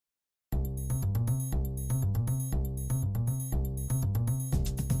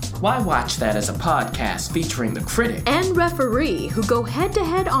Why Watch That is a podcast featuring the critic and referee who go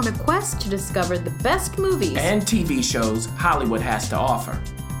head-to-head on a quest to discover the best movies and TV shows Hollywood has to offer.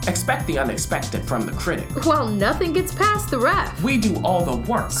 Expect the unexpected from the critic. Well, nothing gets past the ref. We do all the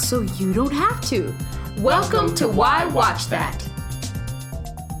work, so you don't have to. Welcome to Why Watch That.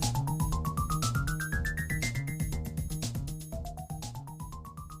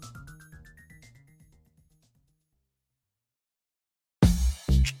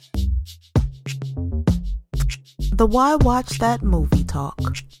 The Why Watch That movie talk.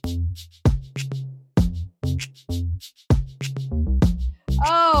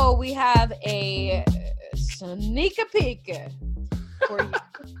 Oh, we have a sneak peek for you.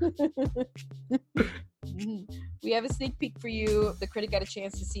 We have a sneak peek for you. The critic got a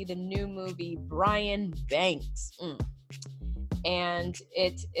chance to see the new movie, Brian Banks. And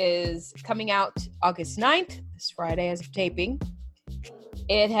it is coming out August 9th, this Friday as of taping.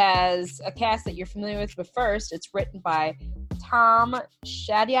 It has a cast that you're familiar with, but first, it's written by Tom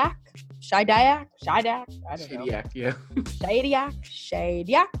Shadyac. I don't know. Shadyac.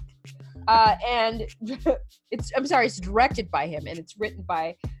 And it's directed by him, and it's written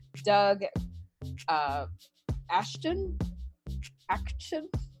by Doug Atchison.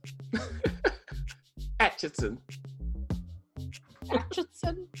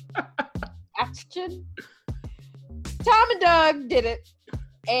 Tom and Doug did it.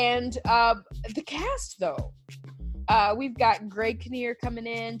 And the cast, though, we've got Greg Kinnear coming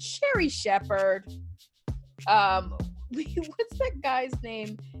in, Sherry Shepherd. What's that guy's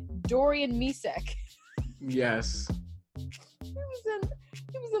name? Dorian Misek. Yes. He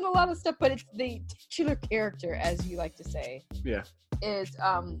was in a lot of stuff, but it's the titular character, as you like to say. Yeah. Is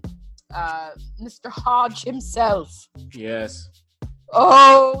Mr. Hodge himself. Yes.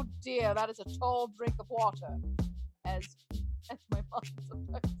 Oh dear, that is a tall drink of water, as my mom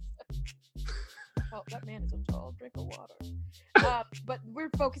sometimes says. Well, that man is a tall drink of water. But we're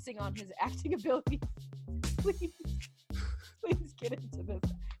focusing on his acting ability. Please get into this.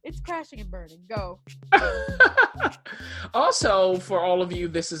 It's crashing and burning. Go. Also, for all of you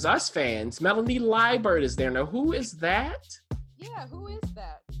This Is Us fans, Melanie Liburd is there. Now, who is that? Yeah, who is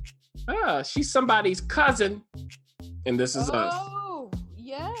that? She's somebody's cousin, and This Is Us. Oh,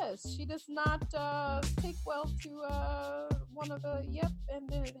 yes. She does not take well to one of the, and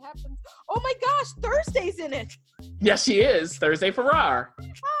then it happens. Oh my gosh, Thursday's in it. Yes, she is. Thursday Farrar.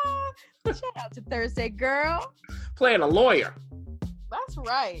 Shout out to Thursday Girl. Playing a lawyer. That's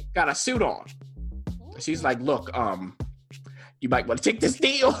right. Got a suit on. She's like, look, you might want to take this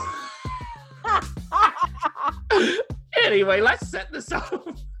deal. Anyway, let's set this up.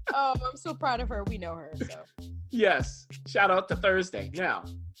 Oh, I'm so proud of her. We know her, so. Yes. Shout out to Thursday. Now,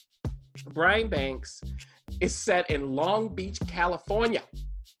 Brian Banks is set in Long Beach, California.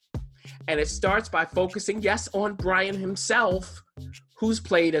 And it starts by focusing, yes, on Brian himself, who's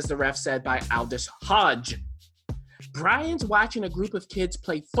played, as the ref said, by Aldous Hodge. Brian's watching a group of kids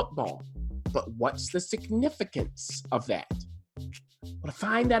play football. But what's the significance of that? Well, to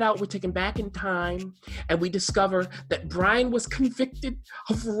find that out, we're taken back in time, and we discover that Brian was convicted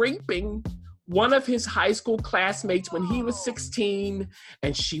of raping one of his high school classmates when he was 16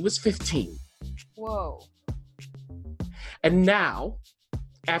 and she was 15. Whoa. And now,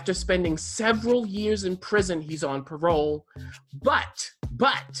 after spending several years in prison, he's on parole,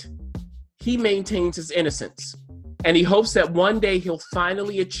 but he maintains his innocence. And he hopes that one day he'll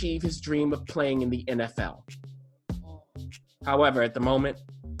finally achieve his dream of playing in the NFL. However, at the moment,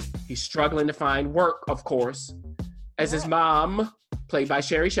 he's struggling to find work, of course, as his mom, played by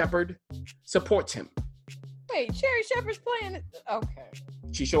Sherry Shepherd, supports him. Wait, Sherry Shepherd's playing it? Okay.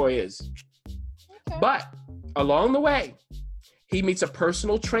 She sure is. Okay. But along the way, he meets a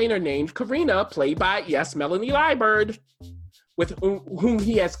personal trainer named Karina, played by, yes, Melanie Liburd, with whom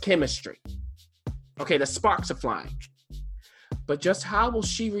he has chemistry. Okay, the sparks are flying. But just how will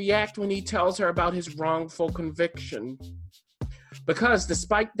she react when he tells her about his wrongful conviction? Because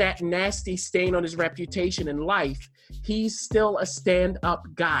despite that nasty stain on his reputation in life, he's still a stand-up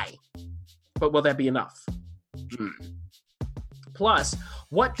guy. But will that be enough? Plus,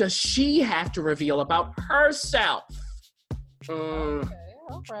 what does she have to reveal about herself? Okay.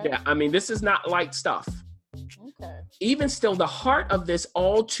 Yeah, I mean, this is not light stuff. Okay. Even still, the heart of this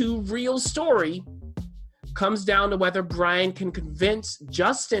all too real story comes down to whether Brian can convince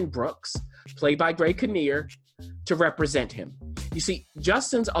Justin Brooks, played by Greg Kinnear, to represent him. You see,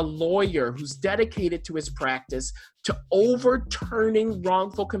 Justin's a lawyer who's dedicated to his practice to overturning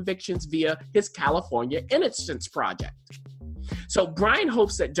wrongful convictions via his California Innocence Project. So Brian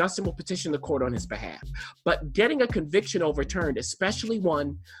hopes that Justin will petition the court on his behalf, but getting a conviction overturned, especially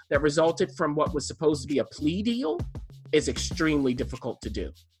one that resulted from what was supposed to be a plea deal, is extremely difficult to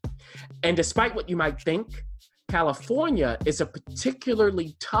do. And despite what you might think, California is a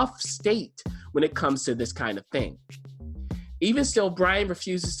particularly tough state when it comes to this kind of thing. Even still, Brian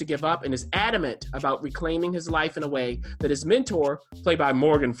refuses to give up and is adamant about reclaiming his life in a way that his mentor, played by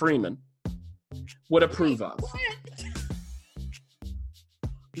Morgan Freeman, would approve of.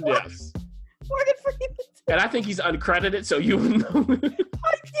 Yes. Morgan Freeman. And I think he's uncredited, so you would know.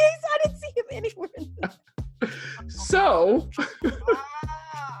 Yes, I didn't see him anywhere. So,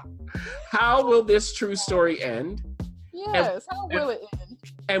 how will this true story end? Yes, how will it end?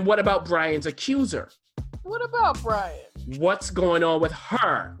 And what about Brian's accuser? What about Brian? What's going on with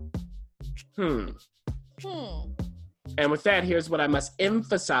her? And with that, here's what I must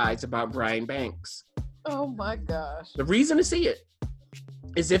emphasize about Brian Banks. Oh my gosh. The reason to see it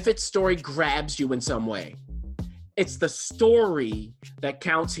is if its story grabs you in some way. It's the story that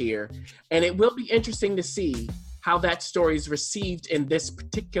counts here, and it will be interesting to see how that story is received in this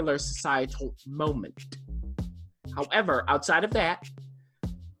particular societal moment. However, outside of that,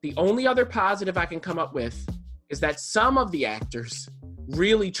 the only other positive I can come up with is that some of the actors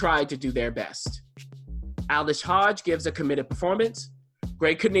really tried to do their best. Aldis Hodge gives a committed performance.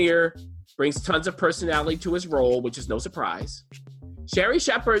 Greg Kinnear brings tons of personality to his role, which is no surprise. Sherry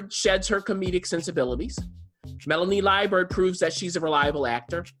Shepherd sheds her comedic sensibilities. Melanie Liburd proves that she's a reliable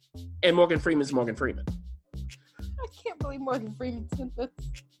actor. And Morgan Freeman's Morgan Freeman. I can't believe Morgan Freeman said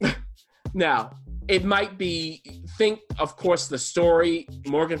this. Now, it might be, think, of course, the story.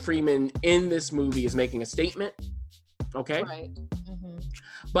 Morgan Freeman in this movie is making a statement. Okay? Right. Mm-hmm.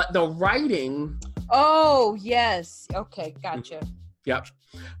 But the writing... Oh, yes. Okay, gotcha. Yep.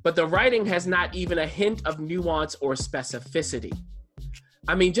 But the writing has not even a hint of nuance or specificity.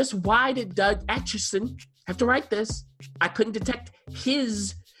 I mean, just why did Doug Atchison have to write this? I couldn't detect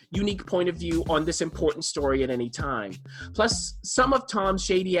his unique point of view on this important story at any time. Plus, some of Tom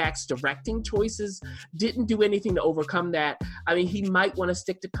Shadyack's directing choices didn't do anything to overcome that. I mean, he might want to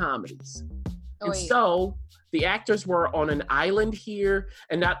stick to comedies. So the actors were on an island here,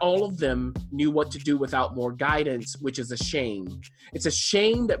 and not all of them knew what to do without more guidance, which is a shame. It's a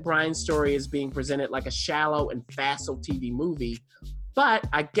shame that Brian's story is being presented like a shallow and facile TV movie, but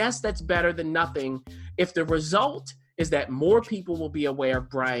I guess that's better than nothing if the result is that more people will be aware of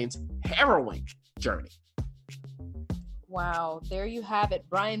Brian's harrowing journey. Wow, there you have it.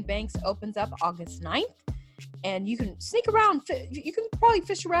 Brian Banks opens up August 9th. And you can sneak around. You can probably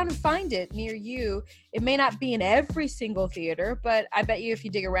fish around and find it near you. It may not be in every single theater, but I bet you if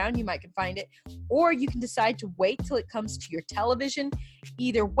you dig around, you might can find it. Or you can decide to wait till it comes to your television.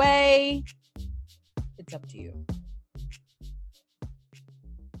 Either way, it's up to you.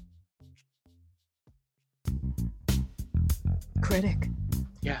 Critic.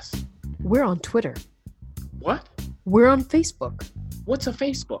 Yes. We're on Twitter. What? We're on Facebook. What's a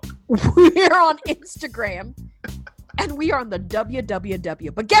Facebook? We're on Instagram. And we are on the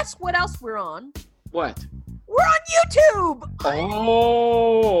www. But guess what else we're on? What? We're on YouTube.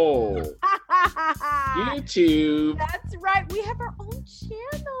 Oh. YouTube. That's right. We have our own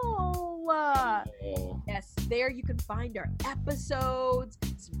channel. Oh. Yes, there you can find our episodes,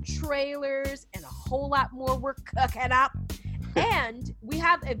 some trailers, and a whole lot more we're cooking up. And we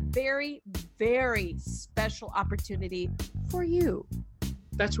have a very, very special opportunity for you.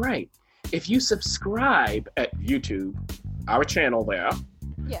 That's right. If you subscribe at YouTube, our channel there,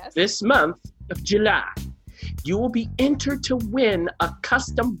 yes, this month of July, you will be entered to win a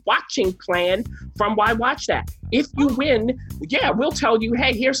custom watching plan from Why Watch That. If you win, we'll tell you,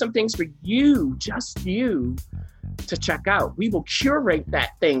 hey, here's some things for you, just you, to check out. We will curate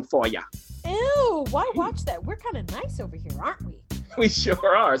that thing for you. Ew, why watch that? We're kind of nice over here, aren't we? We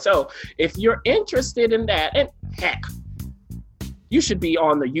sure are. So if you're interested in that, and heck, you should be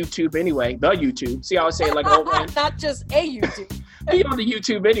on the YouTube anyway, the YouTube. See how I say it like an old man? Not just a YouTube. Be on the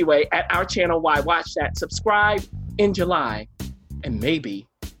YouTube anyway at our channel, Why Watch That. Subscribe in July, and maybe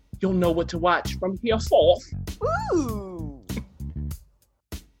you'll know what to watch from here forth. Ooh.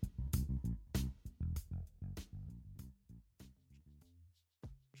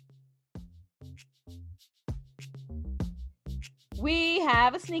 We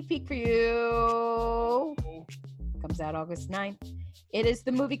have a sneak peek for you. Comes out August 9th. It is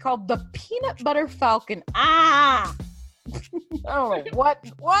the movie called The Peanut Butter Falcon. I don't know. What?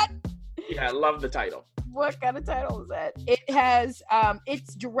 Yeah, I love the title. What kind of title is that? It has,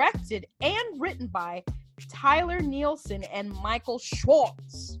 it's directed and written by Tyler Nielsen and Michael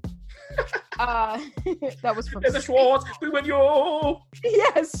Schwartz. That was from There's a Schwartz. We went, yo.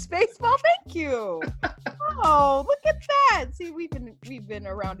 Yes, Spaceball. Thank you. Oh, look at that. See, we've been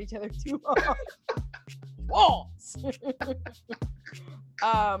around each other too long. Walls.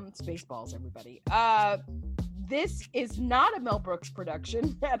 Spaceballs, everybody. This is not a Mel Brooks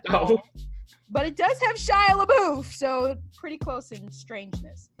production at all, but it does have Shia LaBeouf, so pretty close in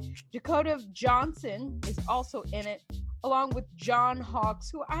strangeness. Dakota Johnson is also in it, along with John Hawkes,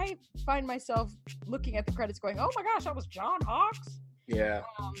 who I find myself looking at the credits going, oh my gosh, that was John Hawkes? Yeah.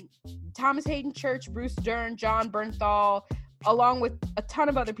 Thomas Hayden Church, Bruce Dern, John Bernthal, along with a ton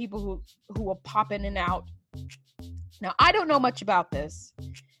of other people who will pop in and out. Now, I don't know much about this.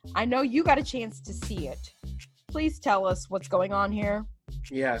 I know you got a chance to see it. Please tell us what's going on here.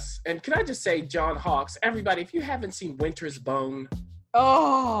 Yes. And can I just say, John Hawkes, everybody, if you haven't seen Winter's Bone.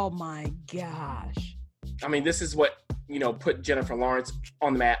 Oh my gosh. I mean, this is what, put Jennifer Lawrence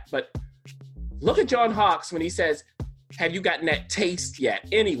on the map. But look at John Hawkes when he says, have you gotten that taste yet?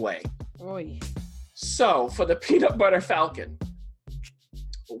 Anyway. Oy. So for the Peanut Butter Falcon,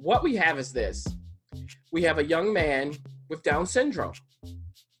 what we have is this. We have a young man with Down syndrome.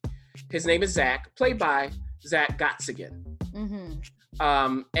 His name is Zach, played by Zach Gottsagen.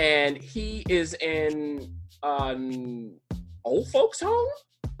 Mm-hmm. And he is in an old folks home?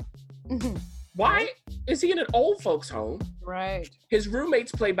 Mm-hmm. Why is he in an old folks home? Right. His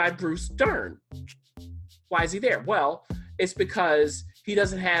roommate's played by Bruce Dern. Why is he there? Well, it's because he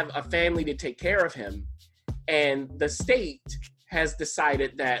doesn't have a family to take care of him. And the state has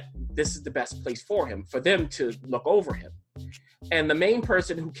decided that this is the best place for him, for them to look over him. And the main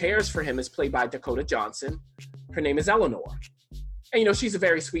person who cares for him is played by Dakota Johnson. Her name is Eleanor. And, she's a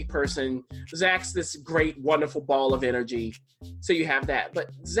very sweet person. Zach's this great, wonderful ball of energy. So you have that. But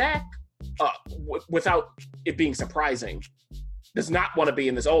Zach, without it being surprising, does not want to be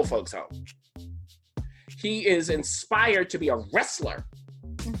in this old folks home. He is inspired to be a wrestler.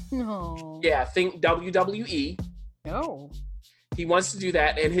 No. Yeah, think WWE. No. He wants to do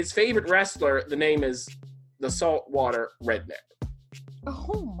that. And his favorite wrestler, the name is the Saltwater Redneck.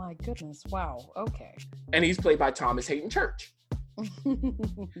 Oh my goodness. Wow. Okay. And he's played by Thomas Hayden Church.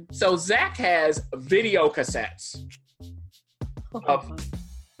 So Zach has video cassettes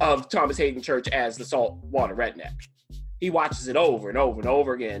of Thomas Hayden Church as the Saltwater Redneck. He watches it over and over and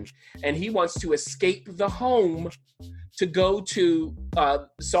over again. And he wants to escape the home to go to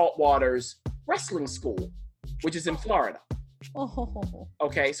Saltwater's wrestling school, which is in Florida. Oh.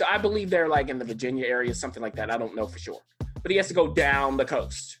 Okay, so I believe they're like in the Virginia area, something like that. I don't know for sure. But he has to go down the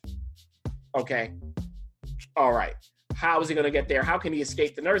coast. Okay. All right. How is he going to get there? How can he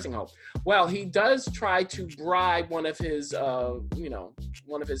escape the nursing home? Well, he does try to bribe one of his,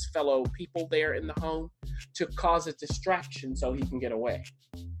 one of his fellow people there in the home to cause a distraction so he can get away.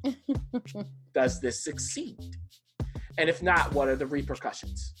 Does this succeed? And if not, what are the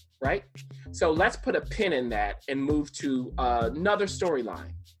repercussions? Right? So let's put a pin in that and move to another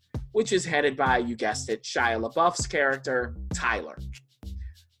storyline, which is headed by, you guessed it, Shia LaBeouf's character, Tyler.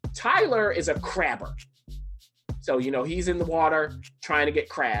 Tyler is a crabber. So, he's in the water trying to get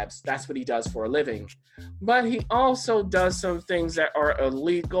crabs. That's what he does for a living. But he also does some things that are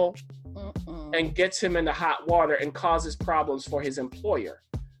illegal and gets him into hot water and causes problems for his employer.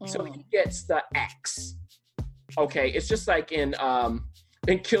 So he gets the axe. Okay, it's just like in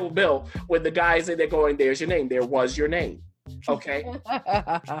Kill Bill, when the guys they're going, there's your name, there was your name. Okay?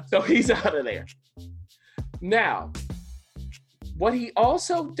 So he's out of there. Now, what he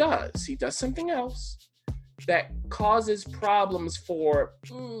also does, he does something else that causes problems for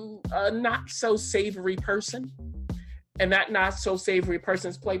a not so savory person. And that not so savory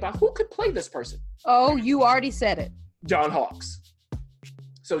person is played by, who could play this person? Oh, you already said it. John Hawkes.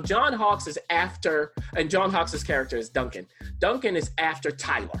 So John Hawkes is after, and John Hawkes' character is Duncan. Duncan is after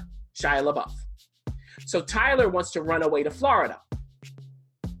Tyler, Shia LaBeouf. So Tyler wants to run away to Florida.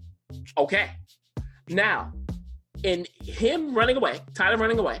 Okay. Now, in him running away, Tyler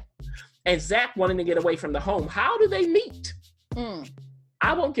running away, and Zach wanting to get away from the home, how do they meet?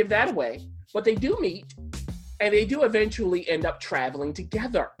 I won't give that away, but they do meet, and they do eventually end up traveling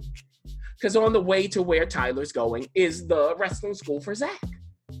together. Because on the way to where Tyler's going is the wrestling school for Zach.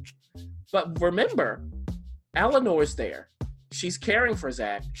 But remember, Eleanor's there. She's caring for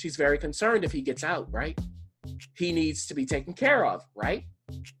Zach. She's very concerned if he gets out, right? He needs to be taken care of, right?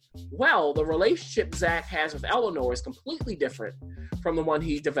 Well, the relationship Zach has with Eleanor is completely different from the one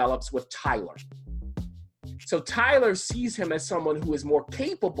he develops with Tyler. So Tyler sees him as someone who is more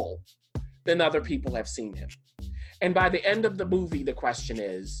capable than other people have seen him. And by the end of the movie, the question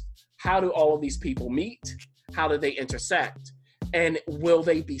is, how do all of these people meet? How do they intersect? And will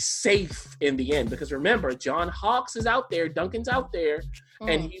they be safe in the end? Because remember, John Hawkes is out there, Duncan's out there,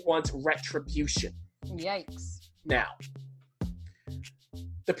 and he wants retribution. Yikes. Now,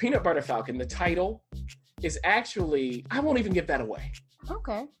 The Peanut Butter Falcon, the title, is actually, I won't even give that away.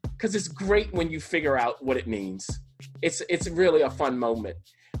 Okay. Because it's great when you figure out what it means. It's really a fun moment.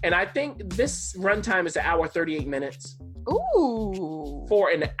 And I think this runtime is an hour, 38 minutes. Ooh.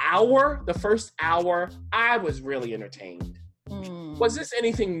 For an hour, the first hour, I was really entertained. Was this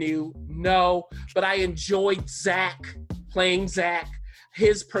anything new? No, but I enjoyed Zach, playing Zach.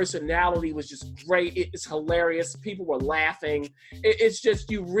 His personality was just great. It's hilarious. People were laughing. It's just,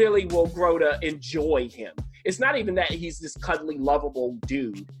 you really will grow to enjoy him. It's not even that he's this cuddly, lovable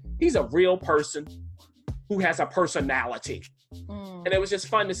dude. He's a real person who has a personality. And it was just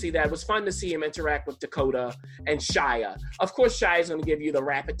fun to see that. It was fun to see him interact with Dakota and Shia. Of course, Shia's going to give you the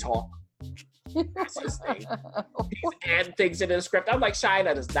rapid talk. That's his name. He's adding things into the script. I'm like, Shia,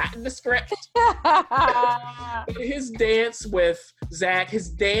 that is not in the script. But his dance with Zach, his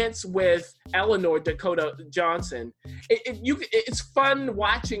dance with Eleanor Dakota Johnson, it's fun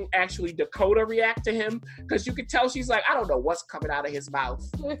watching actually Dakota react to him, because you could tell she's like, I don't know what's coming out of his mouth,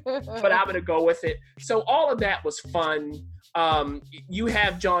 but I'm going to go with it. So all of that was fun. You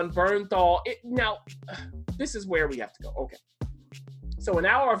have Jon Bernthal. Now, this is where we have to go. Okay. So an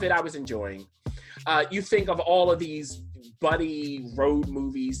hour of it I was enjoying. You think of all of these buddy road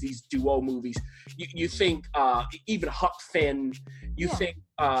movies, these duo movies. You think even Huck Finn. You think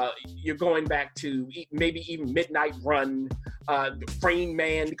you're going back to maybe even Midnight Run. Rain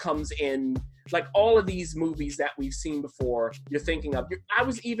Man comes in. Like all of these movies that we've seen before, you're thinking of. I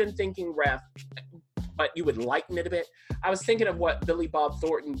was even thinking, Ref, but you would lighten it a bit. I was thinking of what Billy Bob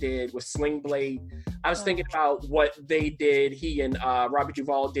Thornton did with Sling Blade. I was thinking about what they did, he and Robert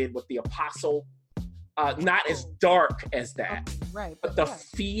Duvall did with The Apostle. Not as dark as that, right? But the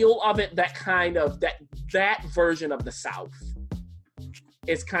feel of it, that kind of that version of the South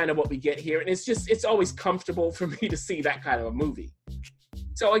is kind of what we get here. And it's always comfortable for me to see that kind of a movie.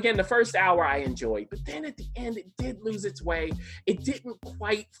 So again, the first hour I enjoyed, but then at the end, it did lose its way. It didn't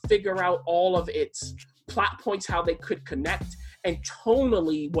quite figure out all of its plot points, how they could connect, and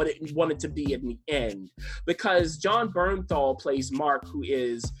tonally what it wanted to be in the end. Because Jon Bernthal plays Mark, who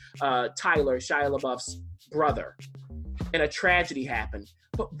is Tyler, Shia LaBeouf's brother, and a tragedy happened.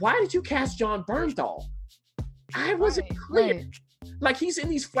 But why did you cast Jon Bernthal? I wasn't clear. Right. Like, he's in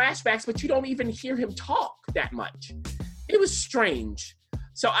these flashbacks, but you don't even hear him talk that much. It was strange.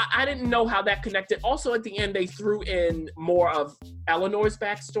 So I didn't know how that connected. Also, at the end, they threw in more of Eleanor's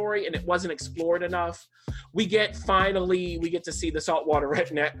backstory, and it wasn't explored enough. We get to see the Saltwater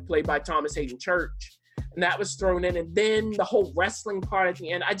Redneck, played by Thomas Hayden Church, and that was thrown in. And then the whole wrestling part at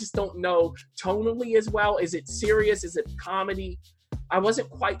the end, I just don't know tonally as well. Is it serious? Is it comedy? I wasn't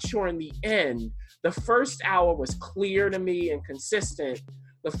quite sure in the end. The first hour was clear to me and consistent.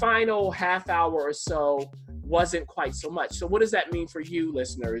 The final half hour or so wasn't quite so much. So what does that mean for you,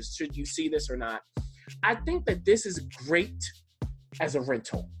 listeners? Should you see this or not? I think that this is great as a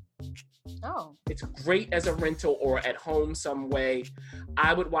rental. Oh. It's great as a rental or at home some way.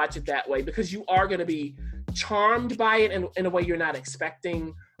 I would watch it that way, because you are going to be charmed by it in a way you're not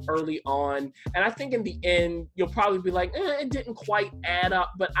expecting early on. And I think in the end, you'll probably be like, it didn't quite add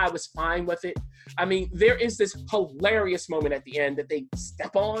up, but I was fine with it. I mean, there is this hilarious moment at the end that they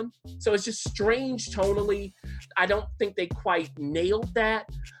step on. So it's just strange tonally. I don't think they quite nailed that,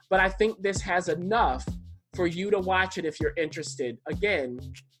 but I think this has enough for you to watch it if you're interested, again,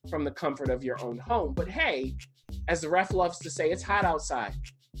 from the comfort of your own home. But hey, as the ref loves to say, it's hot outside.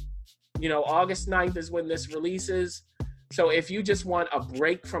 You know, August 9th is when this releases. So if you just want a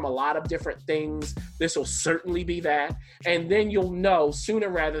break from a lot of different things, this will certainly be that. And then you'll know sooner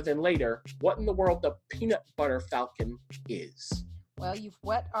rather than later what in the world the Peanut Butter Falcon is. Well, you've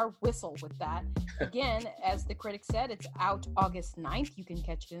wet our whistle with that. Again, as the critic said, it's out August 9th. You can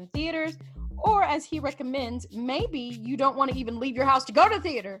catch it in the theaters. Or as he recommends, maybe you don't want to even leave your house to go to the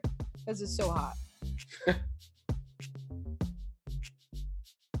theater because it's so hot.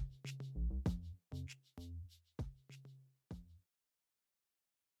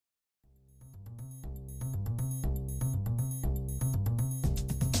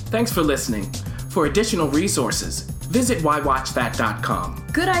 Thanks for listening. For additional resources, visit whywatchthat.com.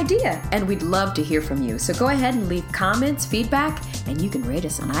 Good idea, and we'd love to hear from you. So go ahead and leave comments, feedback, and you can rate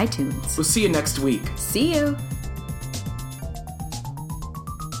us on iTunes. We'll see you next week. See you.